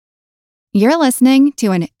You're listening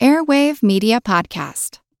to an Airwave Media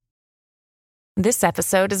Podcast. This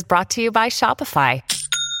episode is brought to you by Shopify.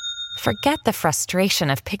 Forget the frustration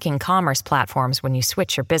of picking commerce platforms when you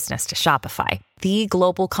switch your business to Shopify, the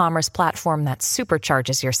global commerce platform that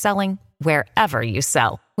supercharges your selling wherever you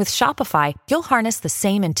sell. With Shopify, you'll harness the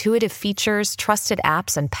same intuitive features, trusted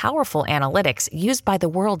apps, and powerful analytics used by the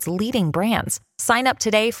world's leading brands. Sign up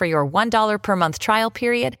today for your $1 per month trial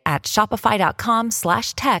period at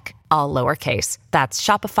shopify.com/tech, all lowercase. That's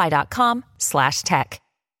shopify.com/tech.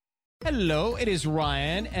 Hello, it is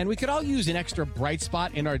Ryan, and we could all use an extra bright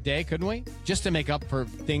spot in our day, couldn't we? Just to make up for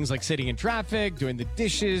things like sitting in traffic, doing the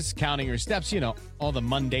dishes, counting your steps, all the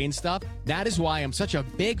mundane stuff. That is why I'm such a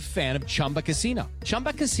big fan of Chumba Casino.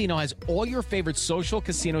 Chumba Casino has all your favorite social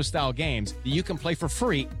casino-style games that you can play for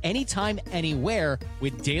free anytime, anywhere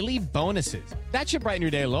with daily bonuses. That should brighten your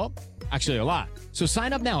day a little. Actually, a lot. So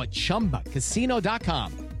sign up now at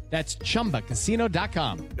ChumbaCasino.com. That's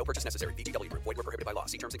ChumbaCasino.com. No purchase necessary. VGW Group. Void where prohibited by law.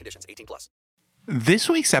 See terms and conditions. 18+. This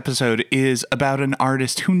week's episode is about an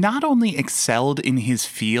artist who not only excelled in his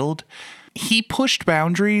field, he pushed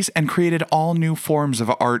boundaries and created all new forms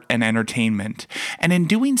of art and entertainment. And in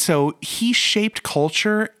doing so, he shaped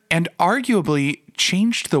culture and arguably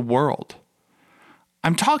changed the world.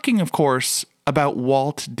 I'm talking, of course, about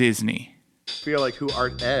Walt Disney. I feel like who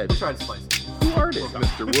art Ed? Try to spice it. Who art it?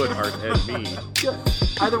 Mr. Wood art Ed me. Good.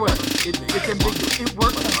 Either way, it's ambiguous. It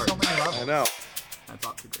works on so many levels. I know. That's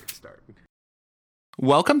not too great to start.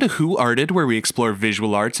 Welcome to Who Arted, where we explore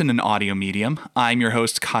visual arts in an audio medium. I'm your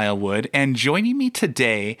host, Kyle Wood, and joining me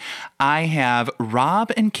today, I have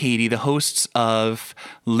Rob and Katie, the hosts of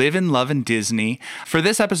Livin' Lovin' Disney. For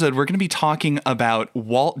this episode, we're going to be talking about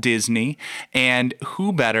Walt Disney, and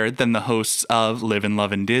who better than the hosts of Livin'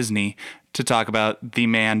 Lovin' Disney to talk about the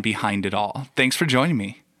man behind it all. Thanks for joining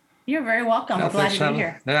me. You're very welcome. I'm glad to be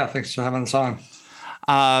here. Yeah, thanks for having us on.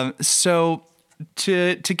 So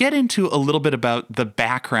to get into a little bit about the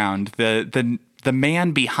background, the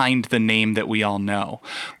man behind the name that we all know.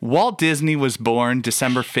 Walt Disney was born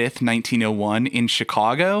December 5th, 1901 in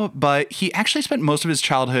Chicago, but he actually spent most of his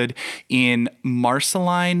childhood in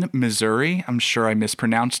Marceline, Missouri. I'm sure I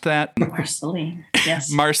mispronounced that. Marceline, yes.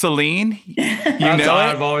 Marceline?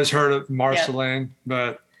 I've always heard of Marceline,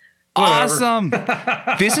 but whatever. Awesome.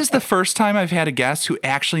 This is the first time I've had a guest who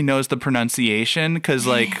actually knows the pronunciation because,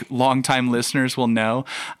 like, longtime listeners will know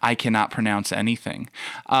I cannot pronounce anything.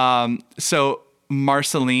 So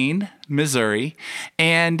Marceline, Missouri.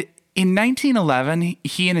 And in 1911,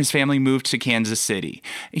 he and his family moved to Kansas City.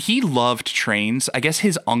 He loved trains. I guess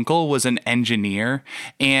his uncle was an engineer,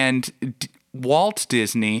 and Walt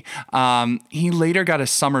Disney, he later got a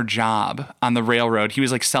summer job on the railroad. He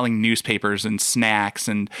was like selling newspapers and snacks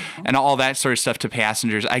and all that sort of stuff to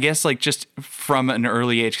passengers. I guess like just from an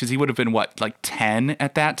early age, because he would have been like 10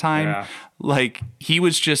 at that time. Yeah. Like he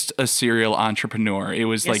was just a serial entrepreneur. It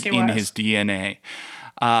was like in his DNA.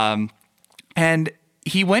 And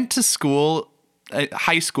he went to school,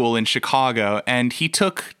 high school in Chicago, and he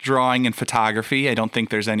took drawing and photography. I don't think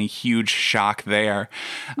there's any huge shock there.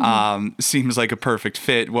 Seems like a perfect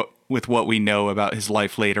fit with what we know about his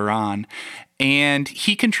life later on. And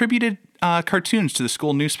he contributed cartoons to the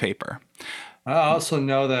school newspaper. I also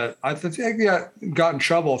know that I think he got in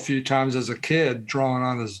trouble a few times as a kid drawing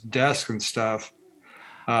on his desk and stuff,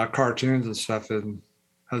 cartoons and stuff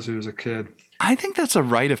as he was a kid. I think that's a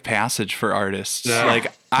rite of passage for artists. Yeah.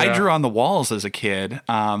 Like I drew on the walls as a kid.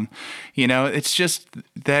 It's just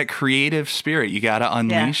that creative spirit. You got to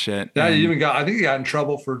unleash it. Yeah, I think he got in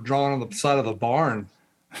trouble for drawing on the side of the barn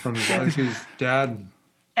from his dad.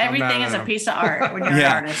 Everything is a piece of art when you're an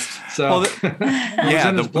artist. So it was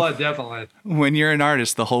in his blood, definitely. When you're an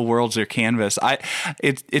artist, the whole world's your canvas.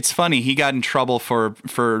 It's funny. He got in trouble for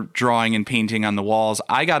drawing and painting on the walls.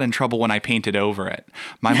 I got in trouble when I painted over it.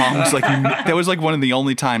 My mom was like, that was like one of the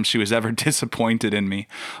only times she was ever disappointed in me,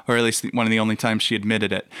 or at least one of the only times she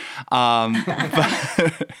admitted it.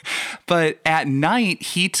 But at night,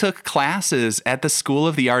 he took classes at the School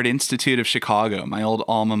of the Art Institute of Chicago, my old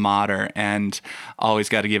alma mater, and always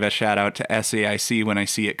got to give a shout out to SAIC when I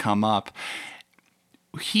see it come up.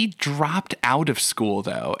 He dropped out of school,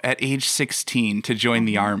 though, at age 16 to join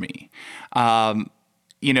the Army.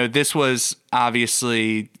 This was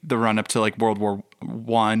obviously the run up to like World War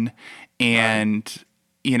I, and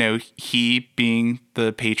he, being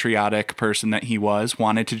the patriotic person that he was,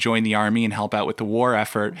 wanted to join the Army and help out with the war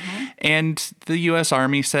effort. And the U.S.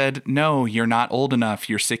 Army said, no, you're not old enough.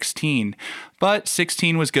 You're 16. But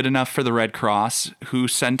 16 was good enough for the Red Cross, who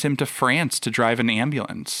sent him to France to drive an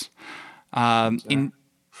ambulance. In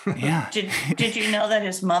Yeah. Did you know that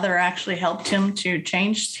his mother actually helped him to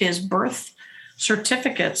change his birth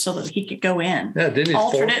certificate so that he could go in? Yeah, didn't he?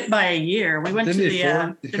 Altered it by a year. We went to He the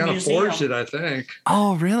kind of museum. forged it, I think.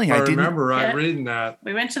 Oh, really? I didn't remember reading that.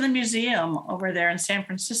 We went to the museum over there in San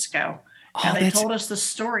Francisco. And they that's- told us the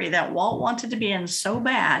story that Walt wanted to be in so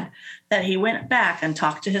bad that he went back and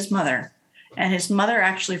talked to his mother. And his mother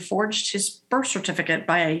actually forged his birth certificate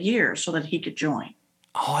by a year so that he could join.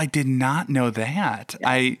 Oh, I did not know that. Yeah.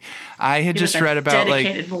 I had He just was a read about, like,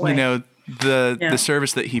 dedicated boy. you know, the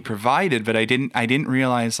service that he provided, but I didn't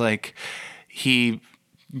realize, like, he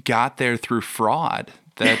got there through fraud.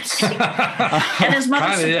 That's and his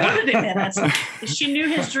mother supported him in it. She knew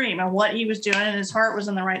his dream and what he was doing, and his heart was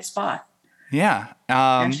in the right spot. Yeah.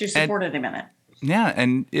 And she supported him in it. Yeah,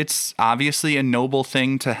 and it's obviously a noble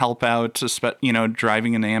thing to help out, you know,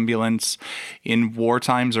 driving an ambulance in war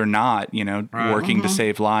times or not, you know, working to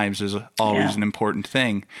save lives is always an important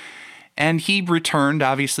thing. And he returned,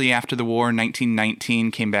 obviously, after the war in 1919,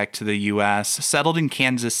 came back to the U.S., settled in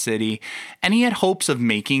Kansas City, and he had hopes of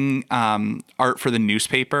making art for the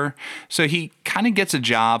newspaper. So he kind of gets a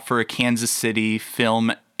job for a Kansas City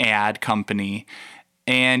film ad company,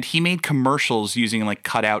 and he made commercials using, like,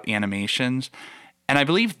 cutout animations. And I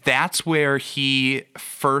believe that's where he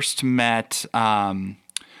first met Oob.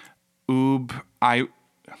 I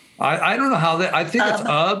don't know how that. I think it's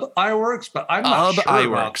Ub Iwerks, but I'm not sure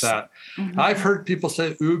about that. Mm-hmm. I've heard people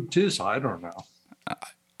say Oob too, so I don't know.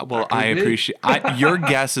 Well, I appreciate your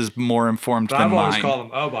guess is more informed than mine. I've always called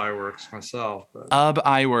him Ub Iwerks myself. Ub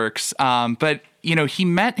Iwerks. But, you know, he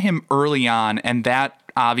met him early on, and that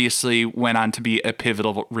obviously went on to be a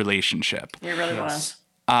pivotal relationship. It really was.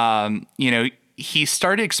 You know, he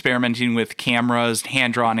started experimenting with cameras,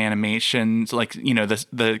 hand-drawn animations, like, you know,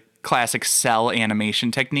 the classic cell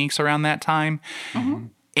animation techniques around that time. Mm-hmm.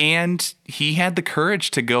 And he had the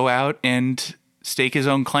courage to go out and stake his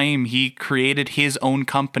own claim. He created his own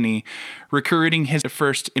company, recruiting his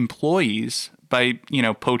first employees by, you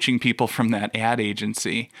know, poaching people from that ad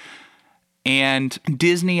agency. And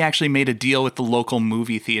Disney actually made a deal with the local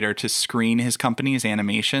movie theater to screen his company's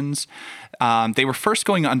animations. They were first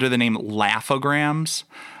going under the name Laughograms,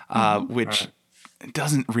 which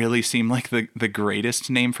doesn't really seem like the greatest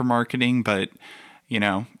name for marketing, but, you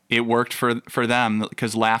know, it worked for them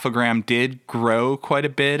because Laughogram did grow quite a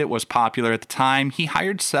bit. It was popular at the time. He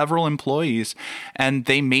hired several employees, and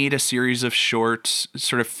they made a series of short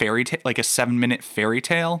sort of fairy tale, like a 7-minute fairy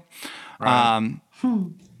tale. Right.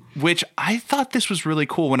 Which I thought this was really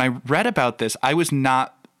cool. When I read about this, I was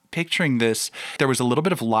not picturing this. There was a little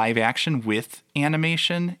bit of live action with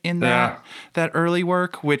animation in that early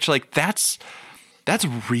work, which, like, that's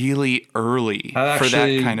really early for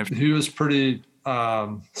that kind of. He was pretty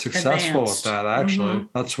successful with that. Actually,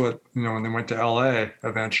 that's what, you know, when they went to L.A.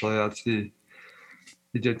 eventually. He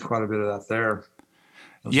did quite a bit of that there.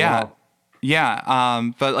 As well. Yeah,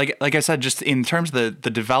 but like I said, just in terms of the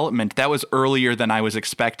development, that was earlier than I was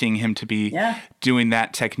expecting him to be doing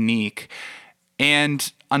that technique.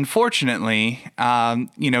 And unfortunately,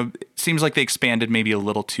 you know, it seems like they expanded maybe a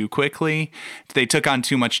little too quickly. They took on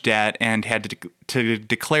too much debt and had to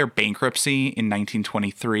declare bankruptcy in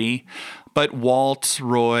 1923. But Walt,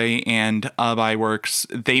 Roy, and Ub Iwerks,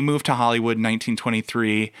 they moved to Hollywood in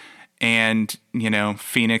 1923. And, you know,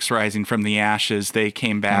 Phoenix rising from the ashes, they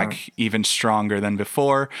came back even stronger than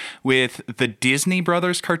before with the Disney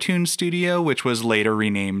Brothers Cartoon Studio, which was later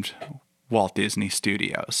renamed Walt Disney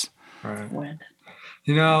Studios. Right.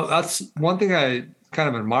 You know, that's one thing I kind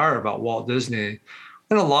of admire about Walt Disney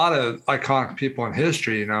and a lot of iconic people in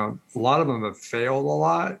history. You know, a lot of them have failed a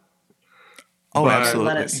lot. Oh,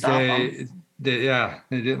 absolutely. Let it stop them. They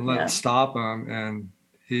didn't let it stop him. And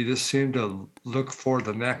he just seemed to look for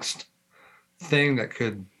the next thing that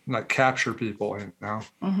could, like, capture people, you know?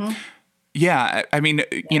 Mm-hmm. Yeah, I mean,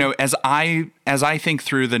 you know, as I think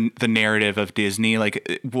through the narrative of Disney,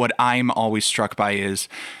 like, what I'm always struck by is,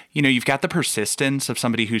 you know, you've got the persistence of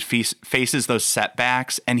somebody who faces those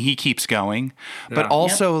setbacks and he keeps going, but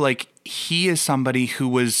also like he is somebody who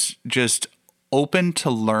was just open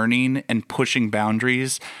to learning and pushing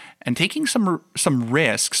boundaries and taking some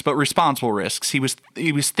risks, but responsible risks. He was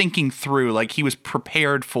thinking through, like, he was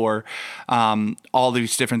prepared for all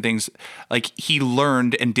these different things. Like, he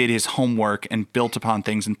learned and did his homework and built upon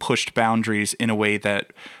things and pushed boundaries in a way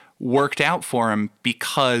that worked out for him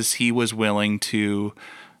because he was willing to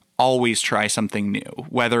always try something new,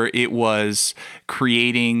 whether it was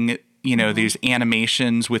creating these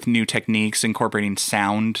animations with new techniques incorporating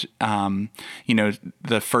sound,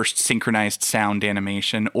 the first synchronized sound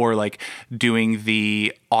animation, or like doing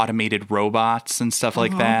the automated robots and stuff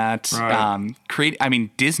like that. Right.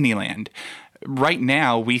 Disneyland. Right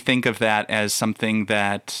now, we think of that as something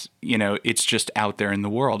that, it's just out there in the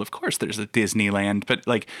world. Of course, there's a Disneyland, but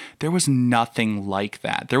like there was nothing like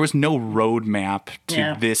that. There was no roadmap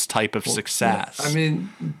to this type of success. I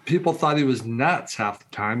mean, people thought he was nuts half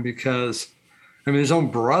the time because, his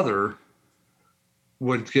own brother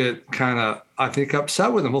would get kind of, I think,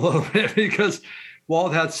 upset with him a little bit because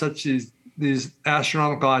Walt had such these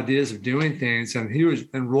astronomical ideas of doing things,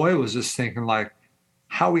 and Roy was just thinking like,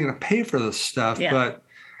 how are we going to pay for this stuff? Yeah. But,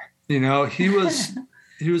 he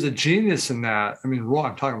was a genius in that. Roy,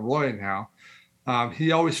 I'm talking Roy now.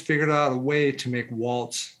 He always figured out a way to make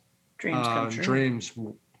Walt's dreams come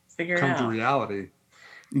to reality.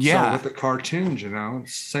 Yeah. So with the cartoons, it's the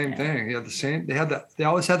same thing. He had they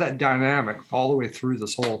always had that dynamic all the way through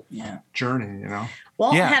this whole journey,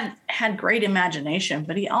 Walt had great imagination,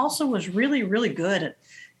 but he also was really, really good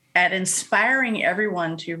at inspiring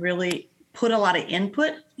everyone to really put a lot of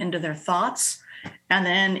input into their thoughts. And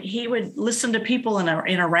then he would listen to people in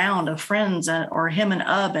a round of friends or him and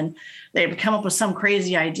Ub, and they would come up with some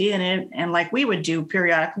crazy idea and like we would do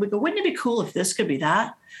periodically, we go, wouldn't it be cool if this could be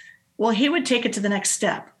that? Well, he would take it to the next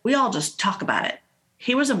step. We all just talk about it.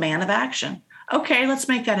 He was a man of action. Okay, let's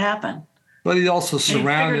make that happen. But he also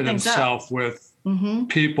surrounded himself with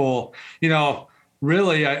people,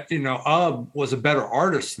 really, Ub was a better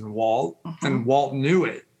artist than Walt, and Walt knew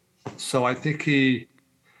it. So I think he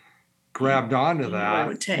grabbed onto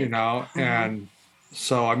that, and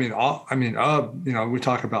so, Ub, we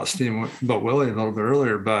talked about Steamboat Willie a little bit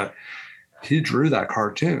earlier, but he drew that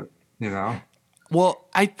cartoon, Well,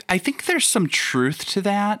 I think there's some truth to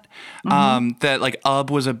that, that like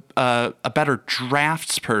Ub was a better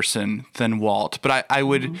draftsperson than Walt, but I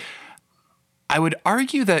would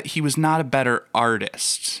argue that he was not a better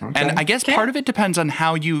artist. Okay. And I guess part of it depends on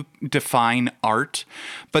how you define art.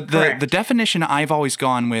 But the definition I've always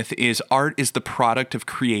gone with is art is the product of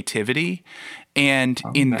creativity. And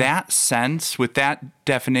in that sense, with that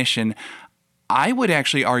definition, I would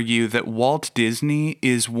actually argue that Walt Disney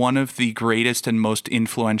is one of the greatest and most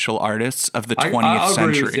influential artists of the 20th century. I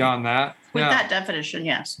agree with you on that. With that definition,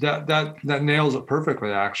 yes. That nails it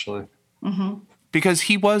perfectly, actually. Mm-hmm. Because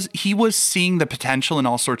he was seeing the potential in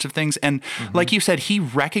all sorts of things. And like you said, he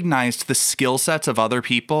recognized the skill sets of other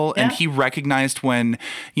people. And he recognized when,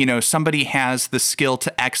 somebody has the skill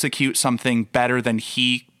to execute something better than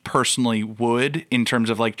he personally would in terms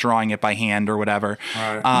of like drawing it by hand or whatever.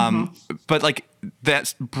 Right. But like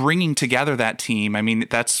that's bringing together that team.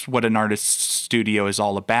 That's what an artist's studio is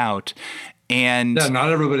all about. And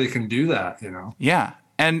not everybody can do that, Yeah.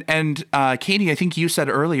 And Katie, I think you said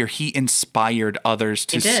earlier, he inspired others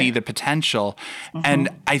to see the potential. And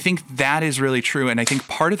I think that is really true. And I think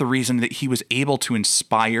part of the reason that he was able to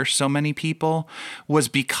inspire so many people was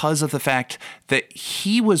because of the fact that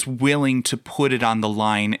he was willing to put it on the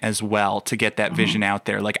line as well to get that vision out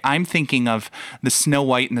there. Like I'm thinking of the Snow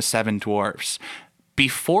White and the Seven Dwarfs.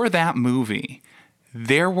 Before that movie,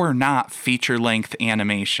 there were not feature-length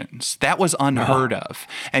animations. That was unheard of.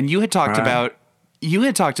 And you had talked about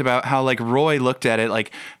how like Roy looked at it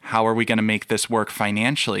like, how are we going to make this work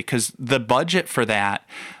financially? Because the budget for that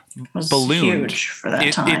was ballooned. Huge for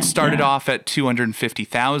that time. It started off at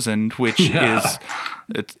 $250,000, which is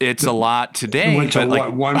it's a lot today. It went to but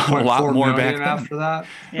like a lot more back then. After that.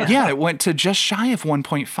 Yeah, it went to just shy of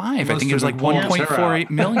 1.5. I think it was like 1.48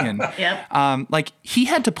 million. Like he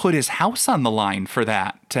had to put his house on the line for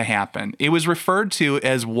that to happen. It was referred to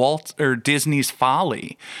as Walt or Disney's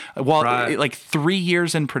Folly. Like 3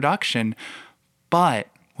 years in production, but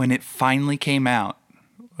when it finally came out,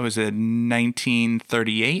 what was it,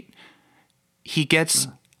 1938? He gets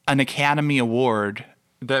an Academy Award,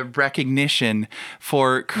 the recognition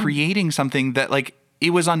for creating something that like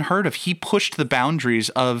it was unheard of. He pushed the boundaries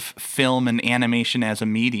of film and animation as a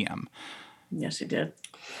medium. Yes, he did.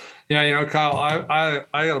 Yeah, Kyle,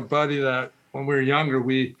 I got a buddy that when we were younger,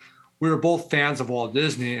 we were both fans of Walt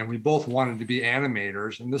Disney and we both wanted to be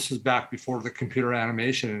animators. And this was back before the computer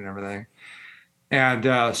animation and everything.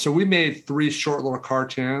 And so we made 3 short little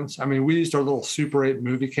cartoons. We used our little Super 8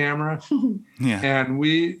 movie camera. And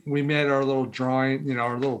we made our little drawing,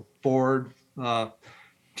 our little board to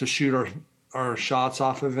shoot our shots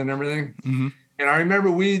off of and everything. And I remember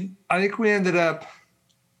I think we ended up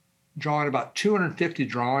drawing about 250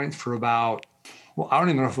 drawings for about, I don't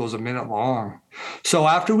even know if it was a minute long. So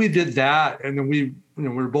after we did that, and then we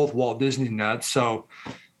were both Walt Disney nuts. So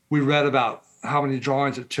we read about how many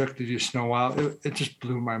drawings it took to do Snow White. It just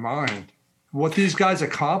blew my mind. What these guys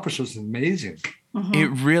accomplished was amazing. Mm-hmm. It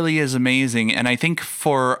really is amazing. And I think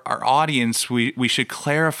for our audience, we should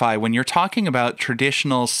clarify when you're talking about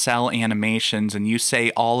traditional cell animations and you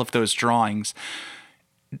say all of those drawings,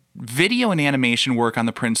 video and animation work on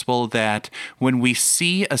the principle that when we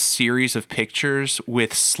see a series of pictures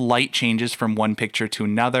with slight changes from one picture to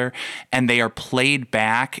another, and they are played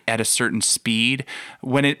back at a certain speed,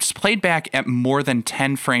 when it's played back at more than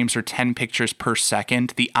 10 frames or 10 pictures per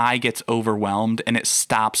second, the eye gets overwhelmed and it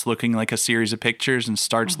stops looking like a series of pictures and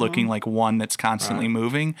starts looking like one that's constantly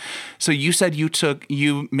moving. So you said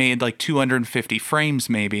you made like 250 frames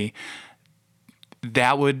maybe.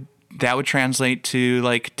 That would translate to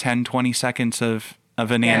like 10, 20 seconds of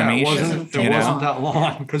an animation. It wasn't that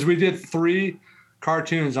long because we did 3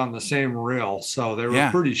 cartoons on the same reel. So they were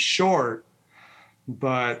pretty short,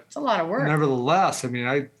 but it's a lot of work. Nevertheless, I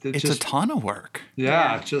mean, it's a ton of work.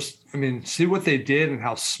 Yeah. See what they did and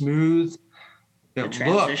how smooth it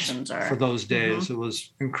looked for those days. It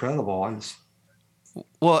was incredible.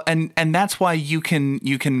 Well, and that's why you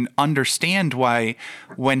can understand why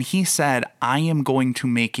when he said, I am going to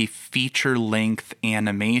make a feature-length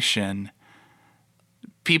animation,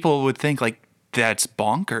 people would think like, that's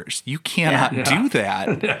bonkers. You cannot do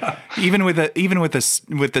that. Even with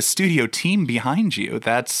the studio team behind you,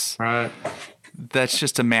 that's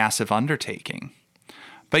just a massive undertaking.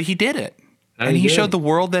 But he did it. And he showed the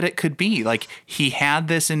world that it could be. Like, he had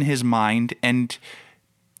this in his mind, and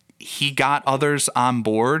he got others on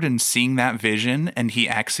board and seeing that vision, and he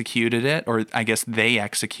executed it, or I guess they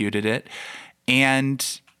executed it.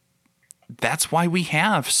 And that's why we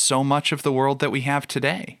have so much of the world that we have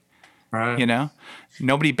today. Right. You know,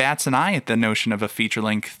 nobody bats an eye at the notion of a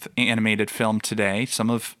feature-length animated film today.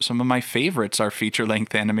 Some of my favorites are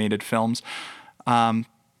feature-length animated films.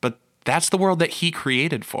 But that's the world that he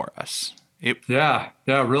created for us.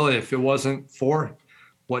 Really. If it wasn't for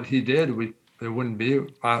what he did, it wouldn't be.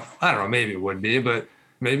 I don't know. Maybe it would be, but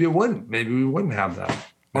maybe it wouldn't. Maybe we wouldn't have that.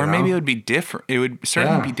 Or maybe it would be different. It would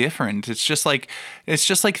certainly be different. It's just like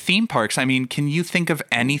theme parks. I mean, can you think of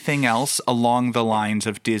anything else along the lines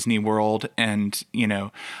of Disney World? And, you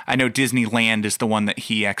know, I know Disneyland is the one that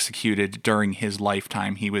he executed during his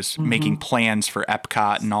lifetime. He was making plans for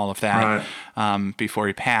Epcot and all of that before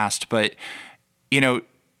he passed. But, you know,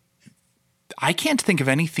 I can't think of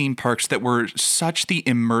any theme parks that were such the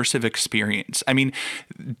immersive experience. I mean,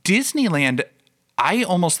 Disneyland, I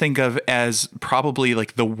almost think of as probably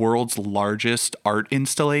like the world's largest art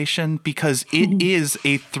installation because it is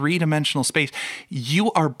a 3-dimensional space.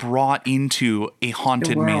 You are brought into a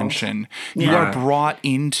haunted mansion. Yeah. You are brought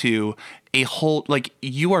into a whole, like,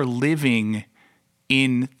 you are living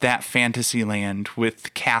in that fantasy land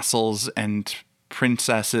with castles and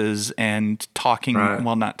princesses and talking,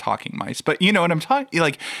 well, not talking mice, but you know what I'm talking,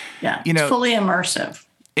 like, you know, it's fully immersive.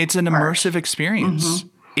 It's an immersive experience.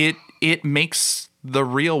 It makes the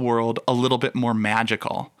real world a little bit more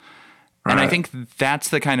magical. And I think that's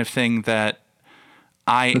the kind of thing that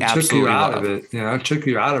absolutely took you out love. of it. You know, it took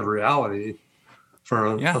you out of reality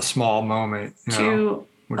for a small moment,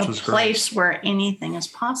 which was great. Place where anything is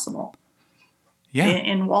possible. Yeah.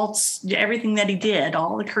 In Walt's, everything that he did,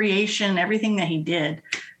 all the creation, everything that he did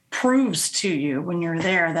proves to you when you're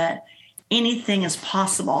there that anything is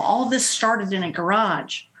possible. All of this started in a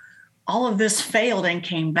garage. All of this failed and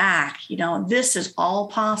came back. You know, this is all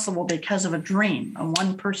possible because of a dream, and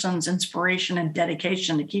one person's inspiration and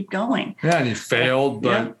dedication to keep going. Yeah, and he failed,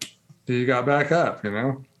 but he got back up, you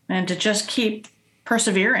know. And to just keep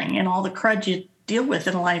persevering in all the crud you deal with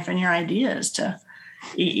in life and your ideas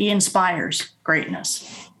he inspires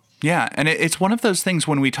greatness. Yeah, and it's one of those things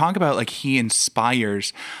when we talk about like he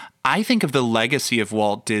inspires, I think of the legacy of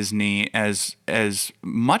Walt Disney as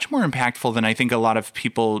much more impactful than I think a lot of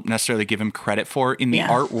people necessarily give him credit for in the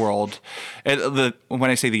art world. When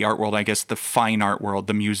I say the art world, I guess the fine art world,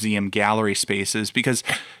 the museum gallery spaces, because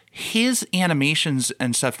his animations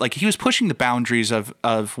and stuff, like he was pushing the boundaries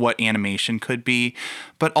of what animation could be,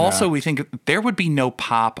 but also we think there would be no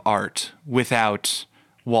pop art without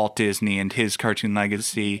Walt Disney and his cartoon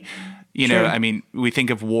legacy. You know, I mean, we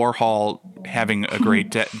think of Warhol having a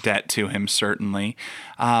great debt to him, certainly.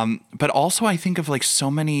 But also I think of like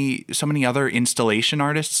so many other installation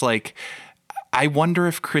artists. Like, I wonder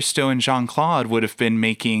if Christo and Jean-Claude would have been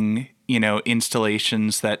making, you know,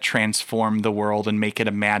 installations that transform the world and make it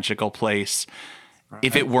a magical place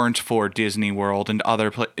if it weren't for Disney World and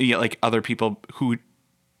other people who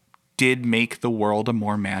did make the world a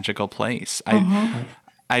more magical place.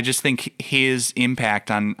 I just think his impact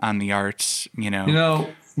on the arts, you know. You know,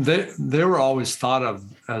 they were always thought of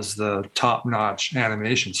as the top-notch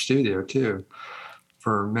animation studio too.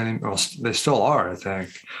 For many, well, they still are, I think.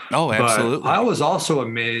 Oh, absolutely. But I was also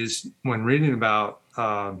amazed when reading about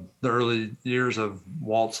the early years of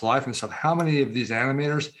Walt's life and stuff, how many of these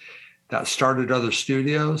animators that started other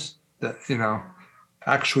studios that,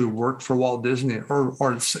 actually worked for Walt Disney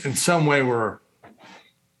or in some way were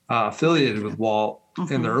affiliated with Walt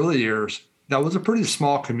in the early years. That was a pretty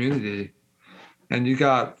small community. And you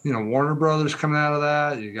got, Warner Brothers coming out of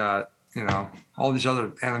that. You got, all these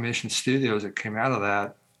other animation studios that came out of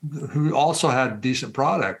that who also had decent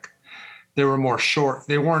product. They were more short.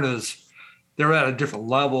 They were at a different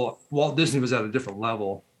level. Walt Disney was at a different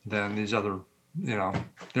level than these other,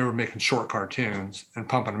 they were making short cartoons and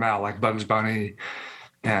pumping them out like Bugs Bunny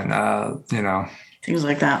and, things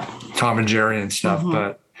like that. Tom and Jerry and stuff.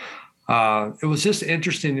 But it was just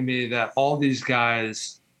interesting to me that all these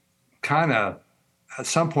guys kind of at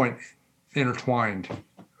some point intertwined.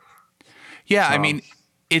 Yeah, I mean,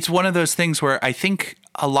 it's one of those things where I think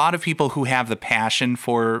a lot of people who have the passion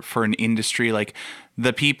for an industry, like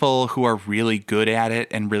the people who are really good at it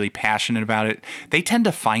and really passionate about it, they tend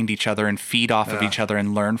to find each other and feed off of each other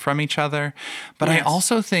and learn from each other. But I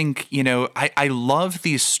also think, I love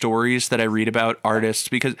these stories that I read about artists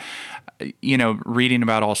because, reading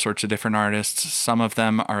about all sorts of different artists, some of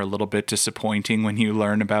them are a little bit disappointing when you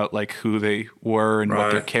learn about like who they were and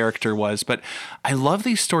what their character was. But I love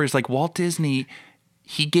these stories. Like Walt Disney,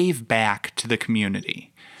 he gave back to the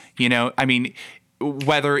community. I mean,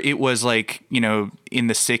 whether it was like, in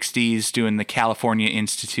the 60s doing the California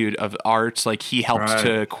Institute of Arts, like he helped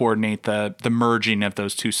to coordinate the merging of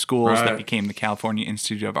those two schools that became the California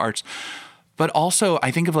Institute of Arts. But also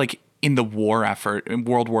I think of like in the war effort, in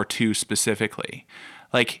World War II specifically,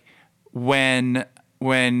 like when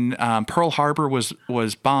Pearl Harbor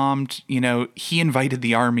was bombed, he invited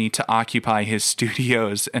the army to occupy his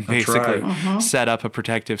studios and basically set up a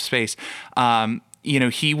protective space.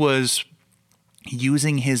 He was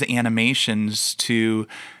using his animations to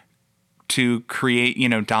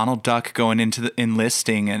create, Donald Duck going into the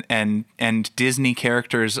enlisting and Disney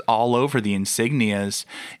characters all over the insignias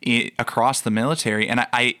across the military. And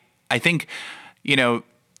I think,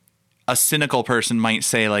 a cynical person might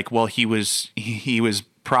say like, well, he was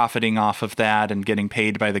profiting off of that and getting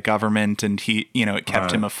paid by the government, and it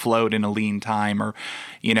kept him afloat in a lean time, or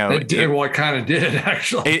it did. Well, it kind of did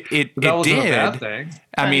actually. It wasn't did. a bad thing.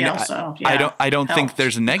 I mean, also, I don't think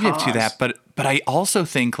there's a negative to cause. that, but I also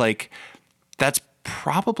think like that's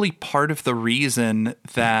probably part of the reason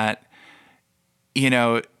that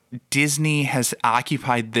Disney has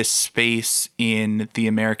occupied this space in the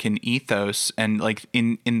American ethos and like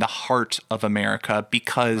in the heart of America,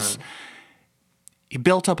 because he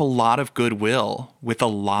built up a lot of goodwill with a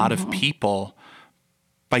lot of people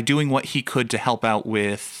by doing what he could to help out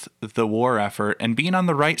with the war effort and being on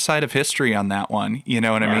the right side of history on that one. You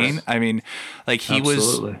know what I mean? I mean, like he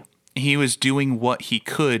was doing what he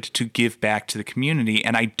could to give back to the community.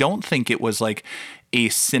 And I don't think it was like a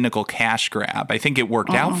cynical cash grab. I think it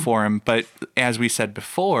worked out for him. But as we said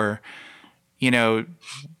before,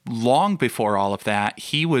 long before all of that,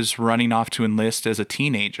 he was running off to enlist as a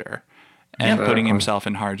teenager and putting himself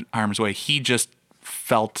in harm's way. He just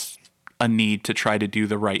felt a need to try to do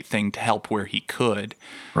the right thing to help where he could.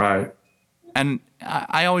 Right. And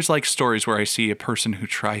I always like stories where I see a person who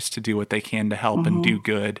tries to do what they can to help and do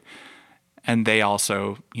good, and they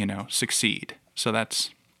also, succeed. So that's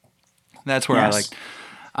where I like.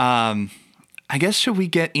 I guess, should we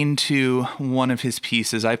get into one of his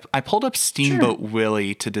pieces? I pulled up Steamboat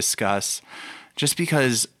Willie to discuss, just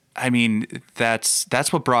because, I mean,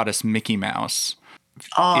 that's what brought us Mickey Mouse.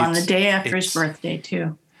 On the day after his birthday,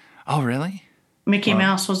 too. Oh, really? Mickey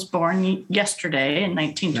Mouse was born yesterday in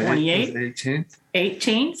 1928.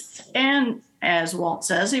 18th. And as Walt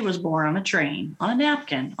says, he was born on a train, on a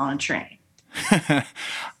napkin on a train.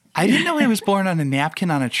 I didn't know he was born on a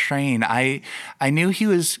napkin on a train. I knew he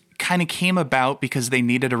was kind of came about because they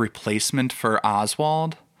needed a replacement for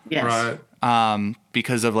Oswald. Yes. Right.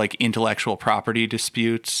 Because of like intellectual property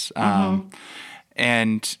disputes.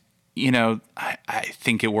 And, I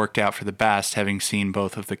think it worked out for the best, having seen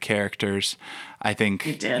both of the characters. I think,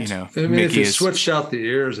 it did. I mean, Mickey if you switched out the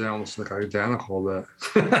ears, they almost look identical, but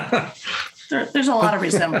there's a lot of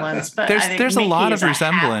resemblance, but I think there's a Mickey lot is of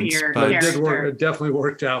resemblance, but character. it definitely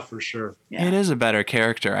worked out for sure. Yeah. It is a better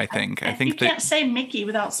character, I think. I think you can't say Mickey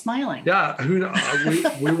without smiling. Yeah, we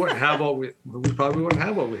wouldn't have we probably wouldn't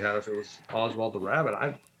have what we had if it was Oswald the Rabbit.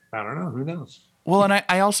 I don't know. Who knows? Well, and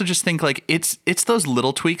I also just think like it's those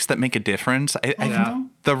little tweaks that make a difference. I think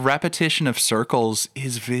the repetition of circles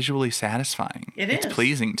is visually satisfying. It's is.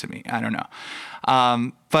 pleasing to me. I don't know.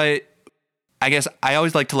 But I guess I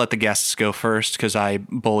always like to let the guests go first because I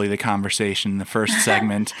bully the conversation in the first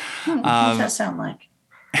segment. What does that sound like?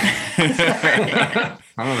 I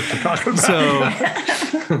don't know what you're talking about.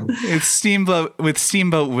 So with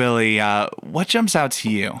Steamboat Willie, what jumps out to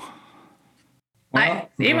you?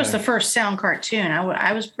 It was the first sound cartoon.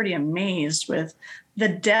 I was pretty amazed with the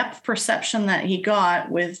depth perception that he got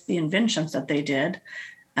with the inventions that they did.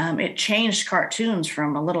 It changed cartoons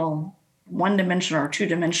from a little one-dimensional or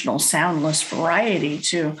two-dimensional soundless variety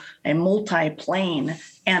to a multi-plane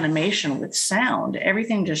animation with sound.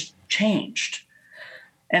 Everything just changed.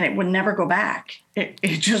 And it would never go back. It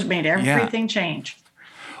just made everything change.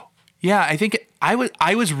 Yeah, I think I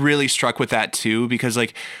was really struck with that too, because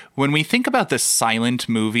like when we think about the silent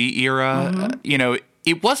movie era, you know,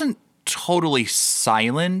 it wasn't totally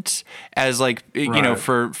silent as like, you know,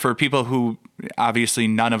 for people who obviously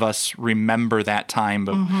none of us remember that time,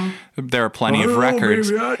 but there are plenty of records.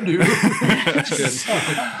 Maybe I do.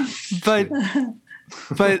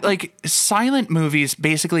 But like silent movies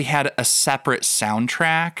basically had a separate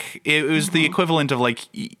soundtrack. It was the equivalent of like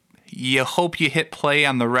you hope you hit play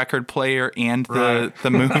on the record player and the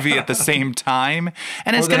movie at the same time,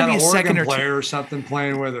 and it's going to be a second or player or something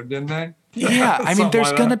playing with it, didn't they? Yeah, I mean,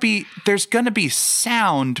 there's like gonna be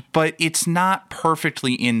sound, but it's not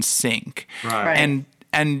perfectly in sync. Right.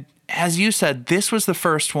 And as you said, this was the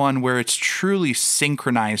first one where it's truly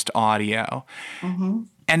synchronized audio.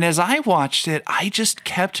 And as I watched it, I just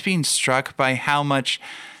kept being struck by how much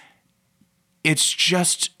it's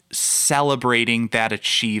just celebrating that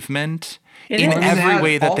achievement in every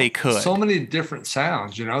way that they could. So many different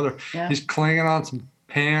sounds, you know. He's clanging on some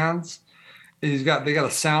pans. They got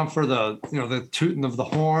a sound for the tooting of the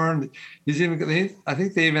horn. I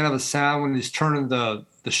think they even have a sound when he's turning the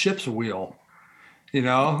ship's wheel. You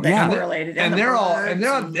know, and they're all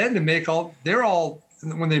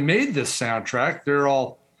when they made this soundtrack, they're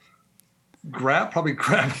all probably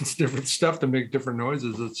grabbing different stuff to make different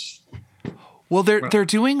noises. They're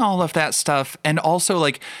doing all of that stuff, and also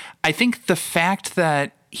like I think the fact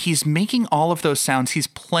that he's making all of those sounds, he's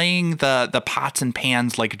playing the pots and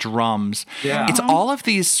pans like drums. Yeah. It's all of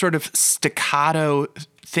these sort of staccato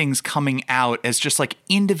things coming out as just like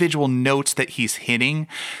individual notes that he's hitting,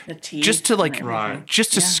 just to like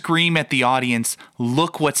scream at the audience,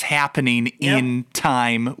 look what's happening in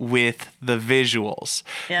time with the visuals.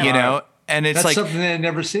 You know, and it's that's something they had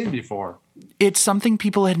never seen before. It's something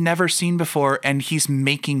people had never seen before, and he's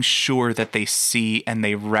making sure that they see and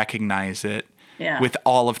they recognize it. Yeah. With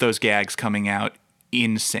all of those gags coming out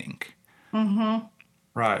in sync.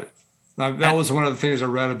 Right. That was one of the things I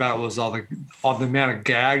read about was all the amount of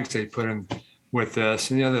gags they put in with this.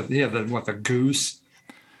 And the goose.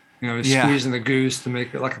 You know, he's squeezing the goose to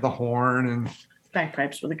make it like the horn and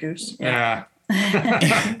bagpipes with a goose. Yeah.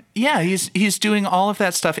 Yeah, he's doing all of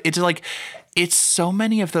that stuff. It's like it's so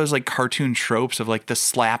many of those like cartoon tropes of like the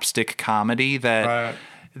slapstick comedy that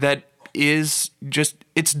is just,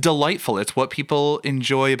 it's delightful. It's what people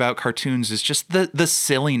enjoy about cartoons is just the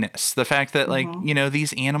silliness, the fact that like, you know,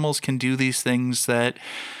 these animals can do these things that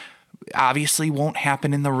obviously won't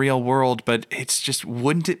happen in the real world, but it's just,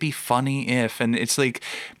 wouldn't it be funny if, and it's like,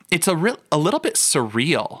 it's a little bit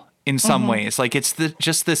surreal in some ways. Like it's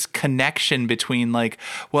just this connection between like,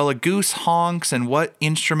 well, a goose honks and what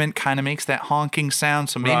instrument kind of makes that honking sound.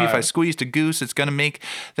 So maybe if I squeezed a goose, it's going to make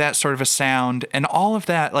that sort of a sound and all of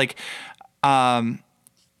that. Like, like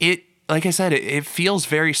I said, it feels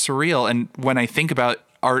very surreal. And when I think about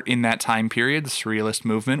art in that time period, the surrealist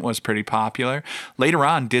movement was pretty popular. Later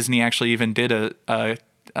on, Disney actually even did an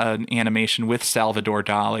animation with Salvador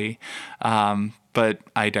Dali. But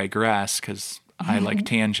I digress because I like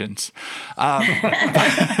tangents.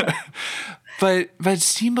 But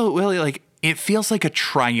Steamboat Willie, like, it feels like a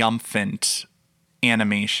triumphant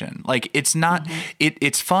animation. Like, it's not,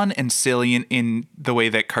 it's fun and silly in the way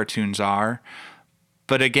that cartoons are.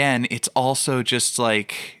 But again, it's also just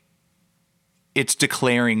like, it's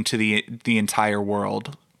declaring to the entire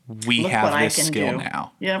world, we have this skill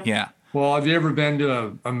now. Yep. Yeah. Well, have you ever been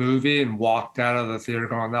to a movie and walked out of the theater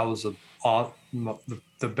going, that was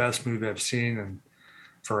the best movie I've seen in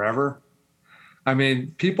forever? I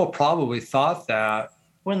mean, people probably thought that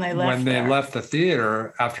when they left the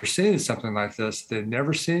theater after seeing something like this they'd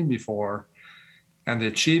never seen before. And the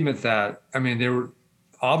achievement that, I mean, they were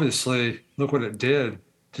obviously, look what it did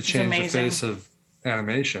to change the face of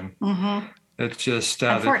animation. It's just,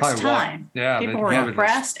 and for its time. People were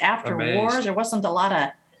impressed after wars. There wasn't a lot of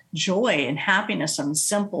joy and happiness and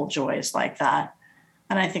simple joys like that.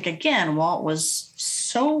 And I think, again, Walt was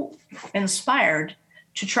so inspired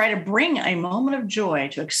to try to bring a moment of joy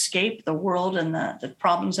to escape the world and the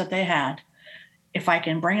problems that they had. If I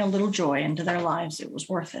can bring a little joy into their lives, it was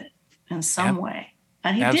worth it in some way.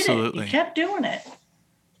 And he did it. He kept doing it.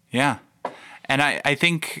 Yeah. And I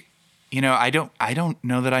think, I don't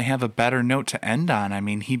know that I have a better note to end on. I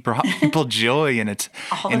mean, he brought people joy in a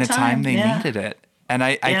time they needed it. And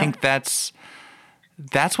I think that's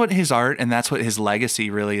what his art and that's what his legacy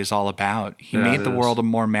really is all about. He made the world a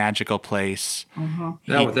more magical place.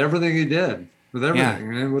 Mm-hmm. With everything he did, with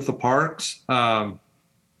everything, and with the parks. That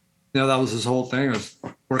was his whole thing, was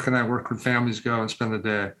where can I work when families go and spend the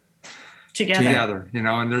day together,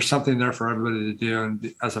 and there's something there for everybody to do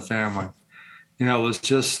and as a family. It was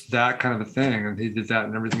just that kind of a thing. And he did that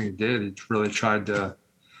in everything he did. He really tried to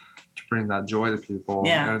bring that joy to people.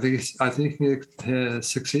 Yeah. And I think he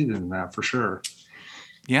succeeded in that for sure.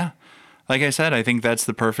 Yeah. Like I said, I think that's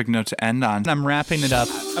the perfect note to end on. I'm wrapping it up.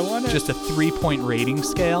 I want just a 3-point rating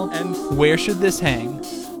scale. And where should this hang?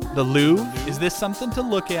 The Louvre? Is this something to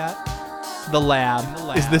look at? The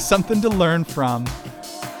lab? Is this something to learn from?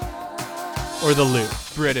 Or the Louvre?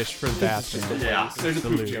 British for the bathroom. There's a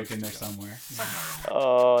poop joke in there somewhere.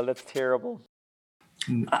 Oh, that's terrible.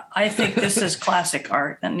 I think this is classic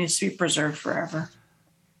art that needs to be preserved forever.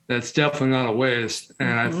 That's definitely not a waste.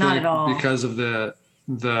 And I think because of the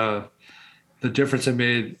difference it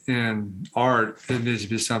made in art, it needs to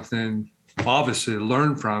be something obviously to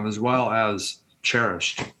learn from as well as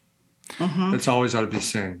cherished. Mm-hmm. It's always ought to be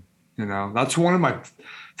seen. That's one of my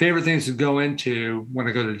favorite things to go into when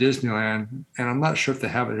I go to Disneyland. And I'm not sure if they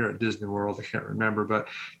have it here at Disney World. I can't remember, but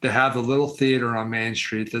they have the little theater on Main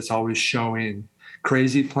Street that's always showing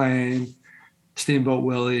Crazy Plane, Steamboat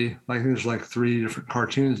Willie. Like there's like 3 different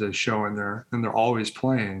cartoons they show in there, and they're always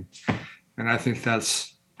playing. And I think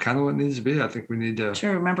that's kind of what it needs to be. I think we need to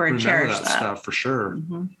remember and cherish that stuff for sure.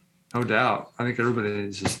 Mm-hmm. No doubt. I think everybody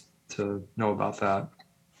needs to know about that.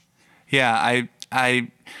 Yeah,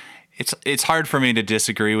 it's hard for me to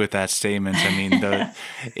disagree with that statement. I mean,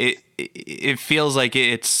 it feels like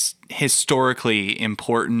it's historically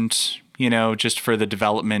important, just for the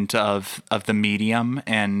development of the medium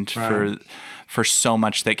and for so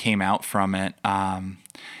much that came out from it.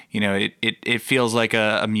 It feels like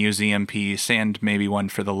a museum piece and maybe one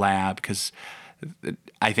for the lab, because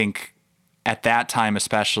I think at that time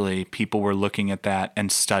especially, people were looking at that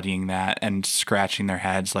and studying that and scratching their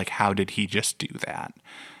heads like, how did he just do that?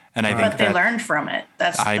 And I think they learned from it.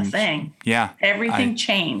 That's the thing. Yeah. Everything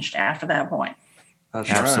changed after that point. That's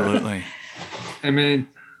absolutely. Right. I mean,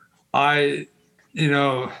 that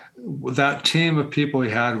team of people he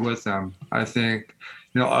had with him, I think,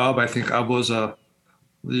 Ub was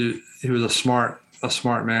he was a smart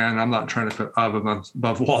man. I'm not trying to put Ub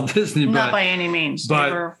above Walt Disney, not by any means.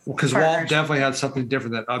 But because Walt definitely had something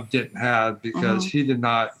different that Ub didn't have, because he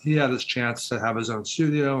had his chance to have his own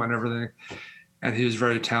studio and everything. And he was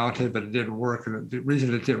very talented, but it didn't work. And the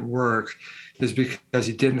reason it didn't work is because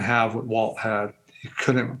he didn't have what Walt had. He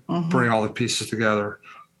couldn't bring all the pieces together.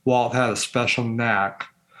 Walt had a special knack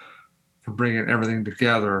for bringing everything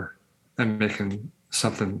together and making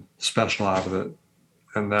something special out of it.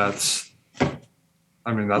 And that's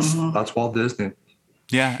Walt Disney.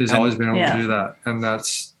 Yeah. He's always been able to do that. And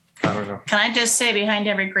that's, I don't know. Can I just say, behind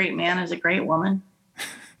every great man is a great woman?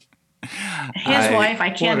 His wife, I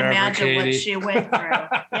can't imagine what she went through,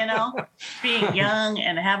 being young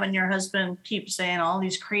and having your husband keep saying all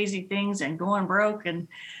these crazy things and going broke. And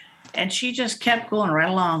she just kept going right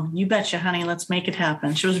along. You betcha, honey, let's make it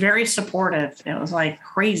happen. She was very supportive. It was like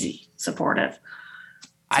crazy supportive. So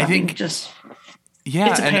I think it's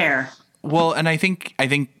a pair. Well, and I think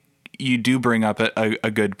you do bring up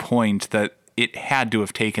a good point that it had to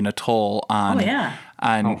have taken a toll on. Oh, yeah.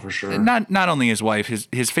 For sure. Not only his wife,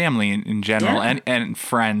 his family in general, and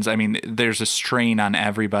friends. I mean, there's a strain on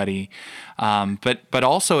everybody. But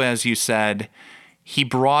also, as you said, he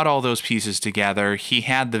brought all those pieces together. He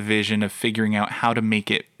had the vision of figuring out how to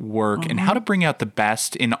make it work and how to bring out the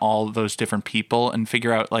best in all those different people and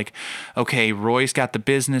figure out, like, okay, Roy's got the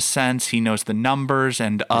business sense. He knows the numbers,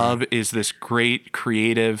 and Ub is this great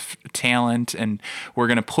creative talent. And we're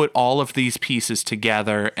going to put all of these pieces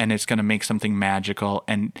together, and it's going to make something magical.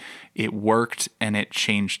 And it worked, and it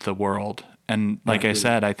changed the world. And like I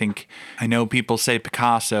said, I know people say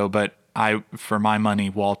Picasso, but for my money,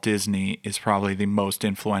 Walt Disney is probably the most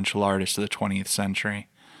influential artist of the 20th century.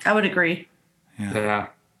 I would agree. Yeah.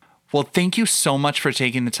 Well, thank you so much for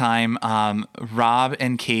taking the time. Rob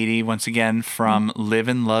and Katie, once again, from Live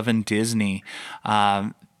and Love and Disney.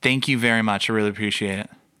 Thank you very much. I really appreciate it.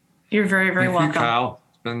 You're very, very welcome. Thank you, Kyle.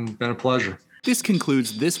 It's been a pleasure. This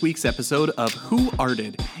concludes this week's episode of Who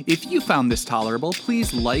Arted. If you found this tolerable,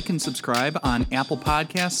 please like and subscribe on Apple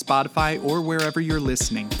Podcasts, Spotify, or wherever you're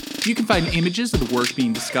listening. You can find images of the work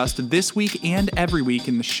being discussed this week and every week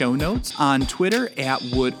in the show notes, on Twitter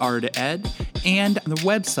 @WoodArtEd, and on the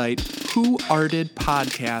website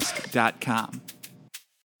whoartedpodcast.com.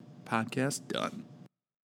 Podcast done.